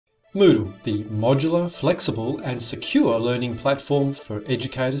Moodle, the modular, flexible and secure learning platform for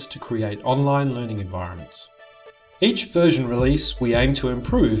educators to create online learning environments. Each version release, we aim to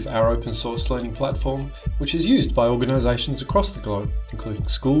improve our open source learning platform, which is used by organisations across the globe, including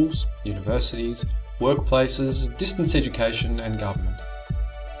schools, universities, workplaces, distance education and government.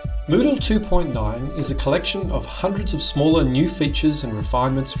 Moodle 2.9 is a collection of hundreds of smaller new features and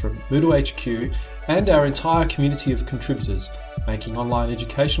refinements from Moodle HQ and our entire community of contributors, making online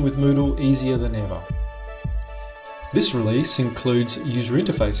education with Moodle easier than ever. This release includes user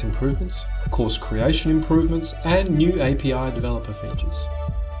interface improvements, course creation improvements, and new API developer features.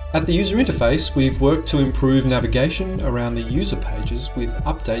 At the user interface, we've worked to improve navigation around the user pages with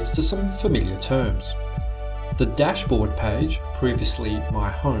updates to some familiar terms. The dashboard page, previously My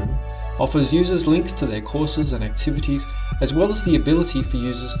Home, offers users links to their courses and activities, as well as the ability for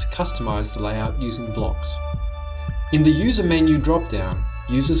users to customize the layout using blocks. In the user menu drop-down,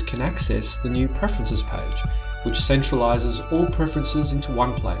 users can access the new Preferences page, which centralizes all preferences into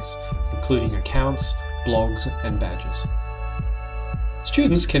one place, including accounts, blogs, and badges.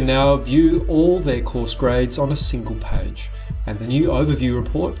 Students can now view all their course grades on a single page, and the new overview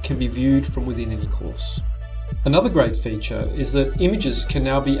report can be viewed from within any course. Another great feature is that images can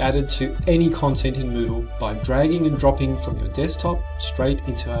now be added to any content in Moodle by dragging and dropping from your desktop straight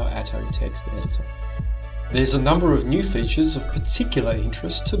into our Atto text editor. There's a number of new features of particular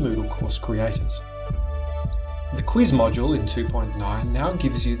interest to Moodle course creators. The quiz module in 2.9 now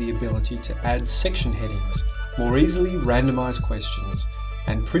gives you the ability to add section headings, more easily randomise questions,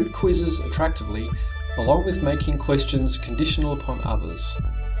 and print quizzes attractively, along with making questions conditional upon others.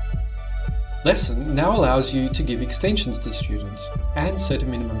 Lesson now allows you to give extensions to students and set a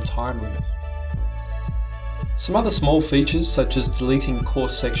minimum time limit. Some other small features, such as deleting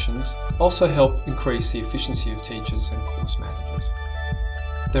course sections, also help increase the efficiency of teachers and course managers.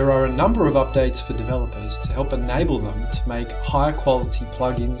 There are a number of updates for developers to help enable them to make higher quality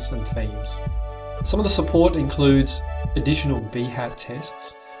plugins and themes. Some of the support includes additional BHAT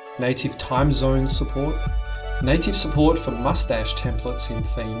tests, native time zone support, native support for mustache templates in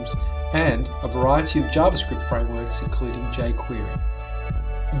themes, and a variety of JavaScript frameworks including jQuery.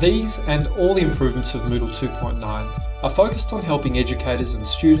 These and all the improvements of Moodle 2.9 are focused on helping educators and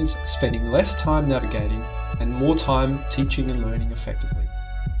students spending less time navigating and more time teaching and learning effectively.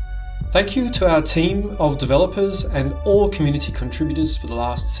 Thank you to our team of developers and all community contributors for the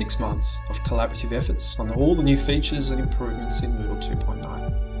last 6 months of collaborative efforts on all the new features and improvements in Moodle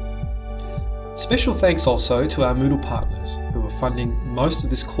 2.9. Special thanks also to our Moodle partners who are funding most of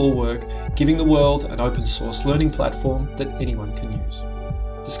this core work, giving the world an open source learning platform that anyone can use.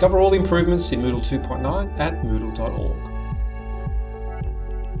 Discover all the improvements in Moodle 2.9 at moodle.org.